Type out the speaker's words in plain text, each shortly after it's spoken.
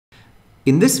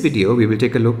In this video, we will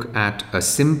take a look at a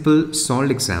simple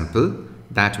solved example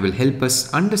that will help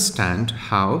us understand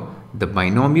how the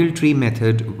binomial tree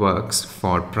method works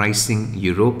for pricing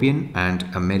European and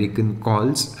American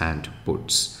calls and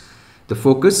puts. The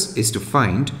focus is to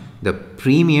find the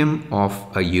premium of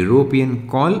a European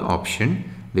call option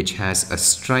which has a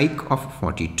strike of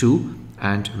 42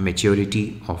 and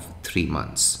maturity of 3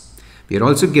 months. We are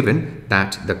also given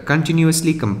that the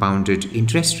continuously compounded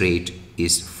interest rate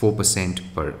is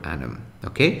 4% per annum.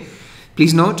 Okay.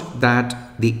 Please note that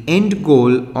the end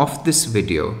goal of this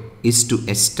video is to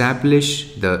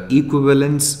establish the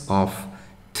equivalence of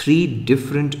 3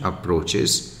 different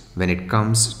approaches when it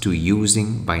comes to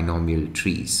using binomial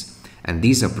trees. And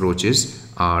these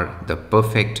approaches are the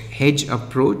perfect hedge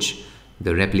approach,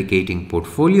 the replicating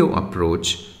portfolio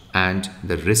approach, and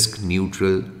the risk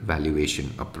neutral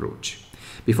valuation approach.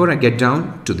 Before I get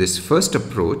down to this first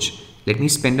approach, let me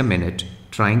spend a minute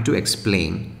trying to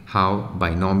explain how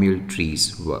binomial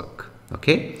trees work.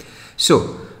 Okay, so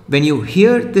when you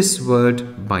hear this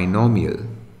word binomial,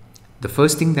 the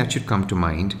first thing that should come to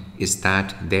mind is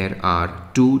that there are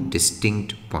 2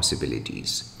 distinct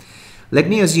possibilities. Let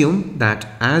me assume that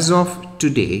as of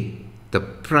today, the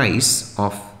price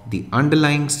of the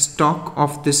underlying stock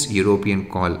of this European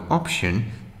call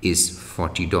option is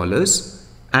 $40,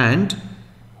 and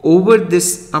over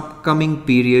this upcoming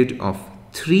period of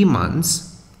 3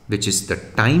 months, which is the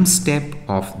time step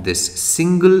of this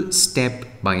single step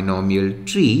binomial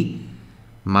tree,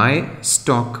 my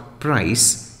stock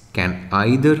price can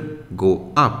either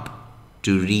go up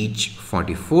to reach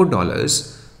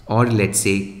 $44 or let's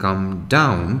say come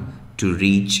down to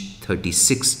reach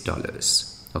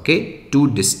 $36. Okay,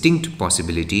 2 distinct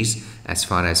possibilities as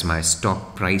far as my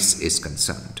stock price is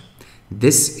concerned.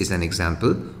 This is an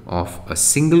example of a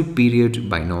single period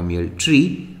binomial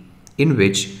tree in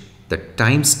which the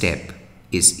time step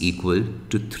is equal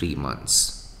to 3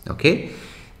 months. Okay,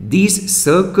 these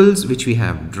circles which we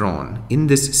have drawn in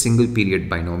this single period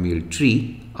binomial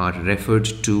tree are referred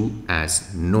to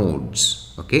as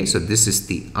nodes. Okay, so this is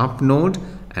the up node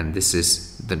and this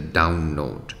is the down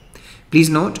node. Please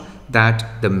note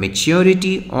that the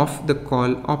maturity of the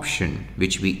call option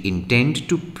which we intend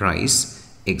to price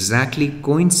exactly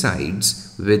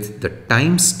coincides with the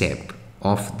time step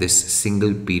of this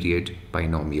single period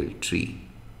binomial tree.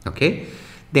 Okay,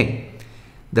 then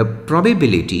the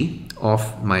probability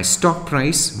of my stock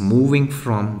price moving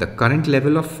from the current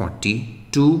level of 40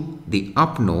 to the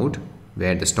up node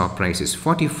where the stock price is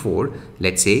 44,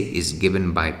 let's say, is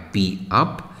given by P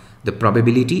up. The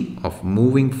probability of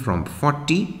moving from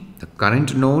 40, the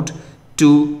current node,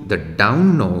 to the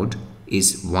down node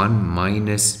is 1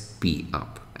 minus P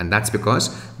up. And that's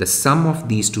because the sum of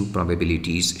these 2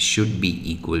 probabilities should be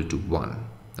equal to 1.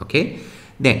 Okay.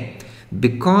 Then,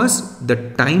 because the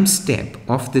time step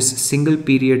of this single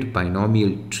period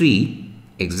binomial tree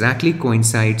exactly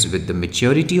coincides with the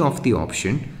maturity of the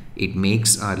option, it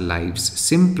makes our lives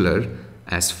simpler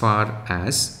as far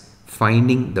as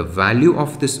finding the value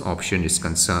of this option is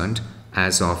concerned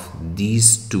as of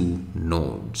these 2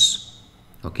 nodes.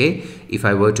 Okay, if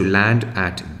I were to land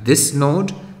at this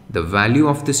node, the value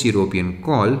of this European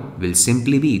call will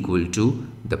simply be equal to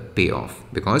the payoff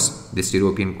because this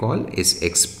European call is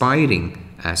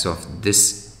expiring as of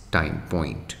this time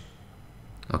point.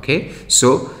 Okay,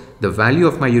 so the value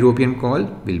of my European call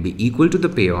will be equal to the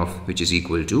payoff, which is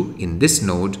equal to, in this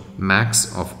node,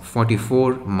 max of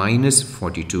 44 minus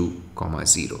 42,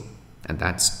 0, and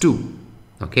that's 2.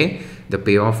 Okay, the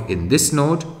payoff in this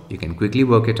node, you can quickly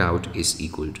work it out, is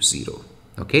equal to 0.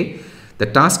 Okay, the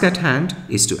task at hand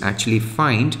is to actually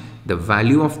find the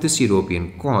value of this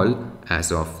European call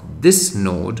as of this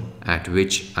node at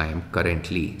which I am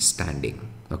currently standing.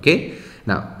 Okay,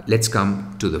 now let's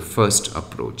come to the first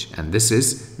approach, and this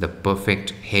is the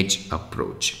perfect hedge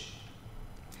approach.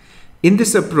 In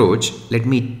this approach, let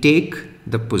me take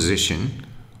the position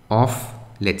of,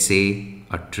 let's say,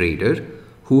 a trader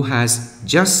who has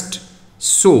just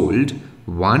sold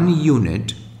 1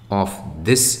 unit of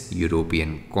this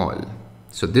European call.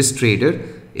 So this trader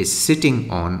is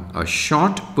sitting on a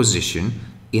short position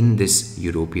in this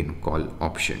European call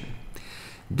option.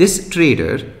 This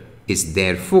trader is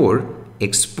therefore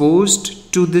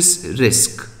exposed to this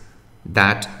risk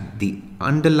that the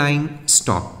underlying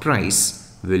stock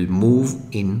price will move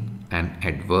in an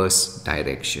adverse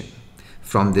direction.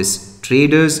 From this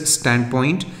trader's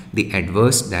standpoint, the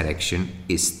adverse direction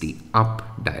is the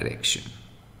up direction.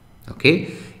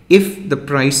 Okay, if the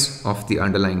price of the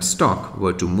underlying stock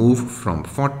were to move from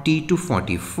 40 to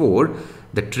 44,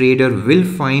 the trader will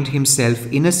find himself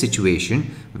in a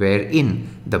situation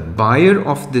wherein the buyer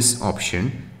of this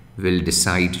option will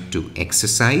decide to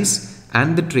exercise,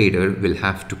 and the trader will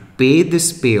have to pay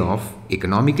this payoff,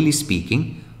 economically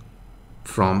speaking,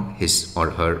 from his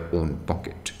or her own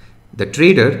pocket. The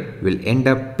trader will end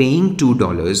up paying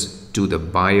 $2 to the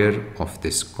buyer of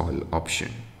this call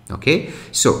option. Okay,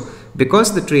 so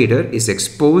because the trader is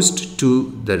exposed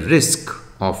to the risk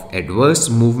of adverse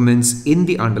movements in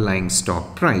the underlying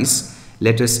stock price,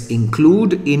 let us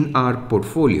include in our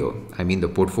portfolio, I mean the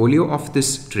portfolio of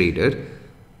this trader,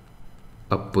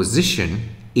 a position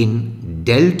in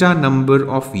delta number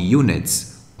of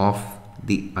units of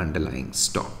the underlying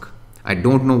stock. I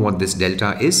don't know what this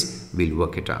delta is, we'll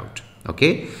work it out.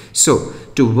 Okay, so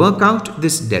to work out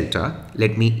this delta,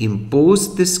 let me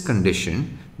impose this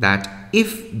condition that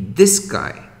if this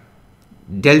guy,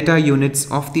 delta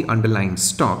units of the underlying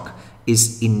stock,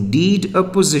 is indeed a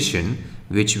position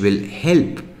which will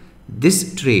help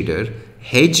this trader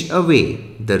hedge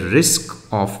away the risk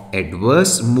of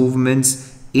adverse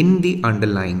movements in the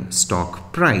underlying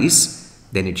stock price,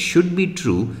 then it should be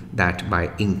true that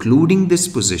by including this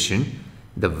position,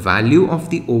 the value of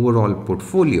the overall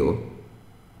portfolio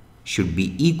should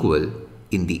be equal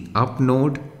in the up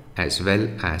node as well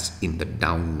as in the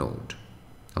down node.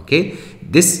 Okay,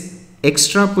 this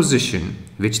extra position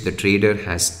which the trader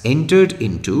has entered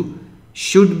into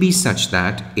should be such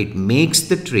that it makes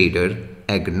the trader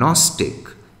agnostic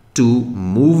to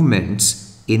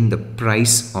movements in the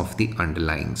price of the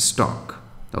underlying stock.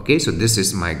 Okay, so this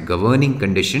is my governing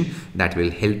condition that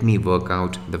will help me work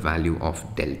out the value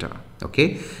of delta.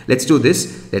 Okay, let's do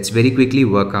this. Let's very quickly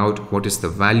work out what is the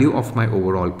value of my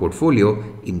overall portfolio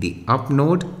in the up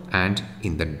node and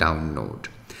in the down node.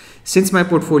 Since my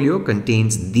portfolio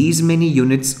contains these many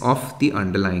units of the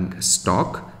underlying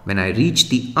stock, when I reach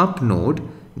the up node,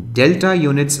 delta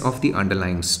units of the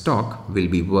underlying stock will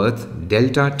be worth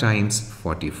delta times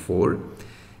 44.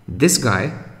 This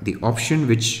guy, the option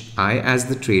which I as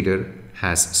the trader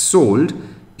has sold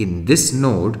in this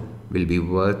node, will be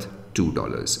worth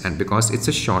 $2, and because it's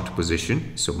a short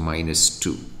position, so minus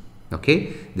 2.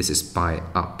 Okay, this is pi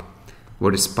up.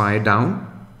 What is pi down?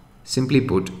 Simply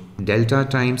put, delta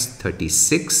times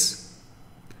 36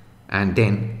 and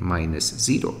then minus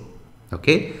 0.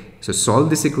 Okay, so solve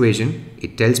this equation.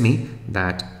 It tells me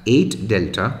that 8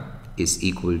 delta is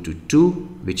equal to 2,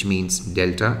 which means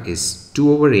delta is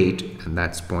 2 over 8, and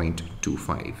that's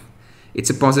 0.25. It's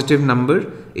a positive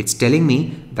number. It's telling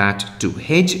me that to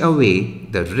hedge away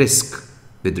the risk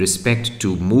with respect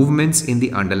to movements in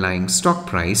the underlying stock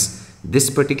price, this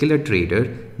particular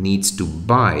trader needs to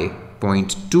buy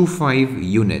 0.25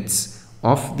 units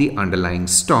of the underlying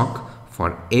stock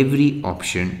for every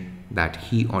option that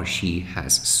he or she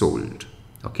has sold.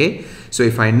 Okay, so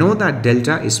if I know that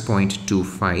delta is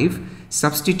 0.25,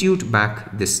 substitute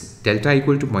back this delta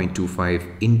equal to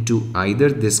 0.25 into either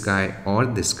this guy or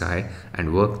this guy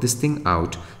and work this thing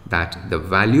out, that the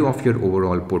value of your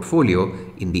overall portfolio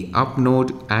in the up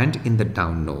node and in the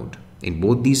down node, in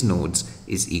both these nodes,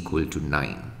 is equal to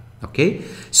 9. Okay,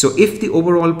 so if the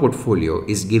overall portfolio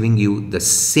is giving you the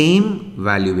same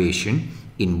valuation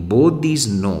in both these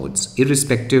nodes,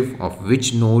 irrespective of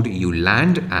which node you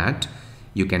land at,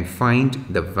 you can find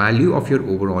the value of your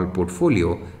overall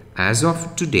portfolio as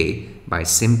of today by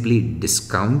simply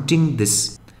discounting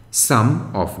this sum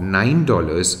of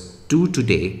 $9 to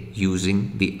today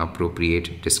using the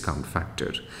appropriate discount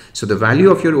factor. So the value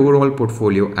of your overall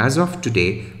portfolio as of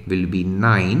today will be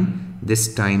 9,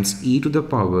 this times e to the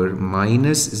power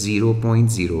minus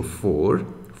 0.04,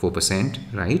 4%,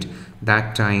 right?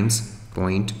 That times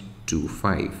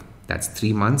 0.25. That's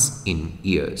 3 months in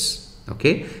years.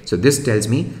 Okay, so this tells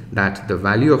me that the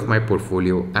value of my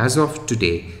portfolio as of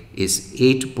today is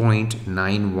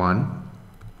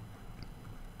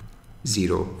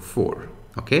 8.9104.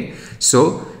 Okay,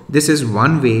 so this is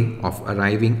one way of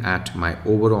arriving at my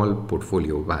overall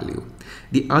portfolio value.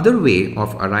 The other way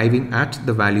of arriving at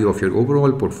the value of your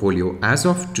overall portfolio as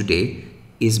of today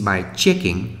is by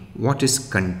checking what is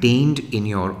contained in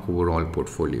your overall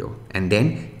portfolio and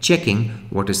then checking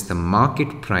what is the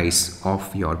market price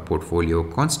of your portfolio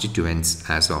constituents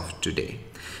as of today.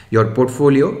 Your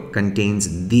portfolio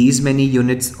contains these many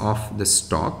units of the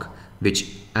stock,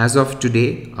 which as of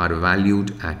today are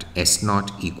valued at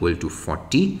S0 equal to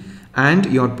 40, and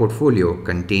your portfolio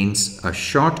contains a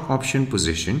short option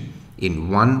position in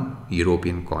one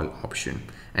European call option,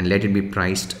 and let it be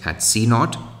priced at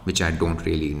C0, which I don't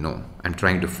really know. I'm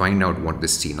trying to find out what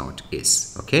this C0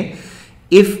 is. Okay,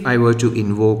 if I were to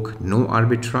invoke no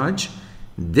arbitrage,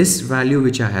 this value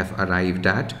which I have arrived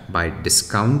at by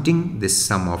discounting this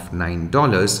sum of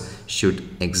 $9 should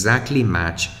exactly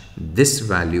match this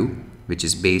value, which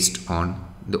is based on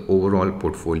the overall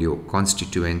portfolio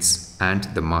constituents and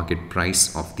the market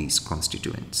price of these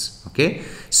constituents. Okay,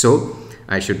 so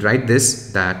I should write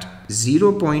this that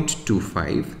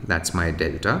 0.25, that's my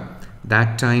delta,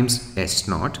 that times S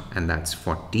naught, and that's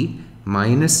 40,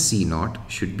 minus C naught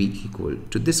should be equal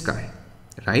to this guy,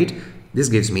 right? This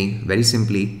gives me very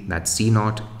simply that C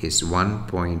naught is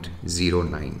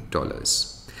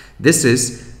 $1.09. This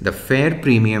is the fair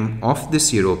premium of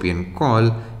this European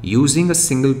call using a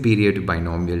single period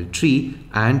binomial tree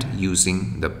and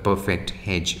using the perfect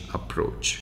hedge approach.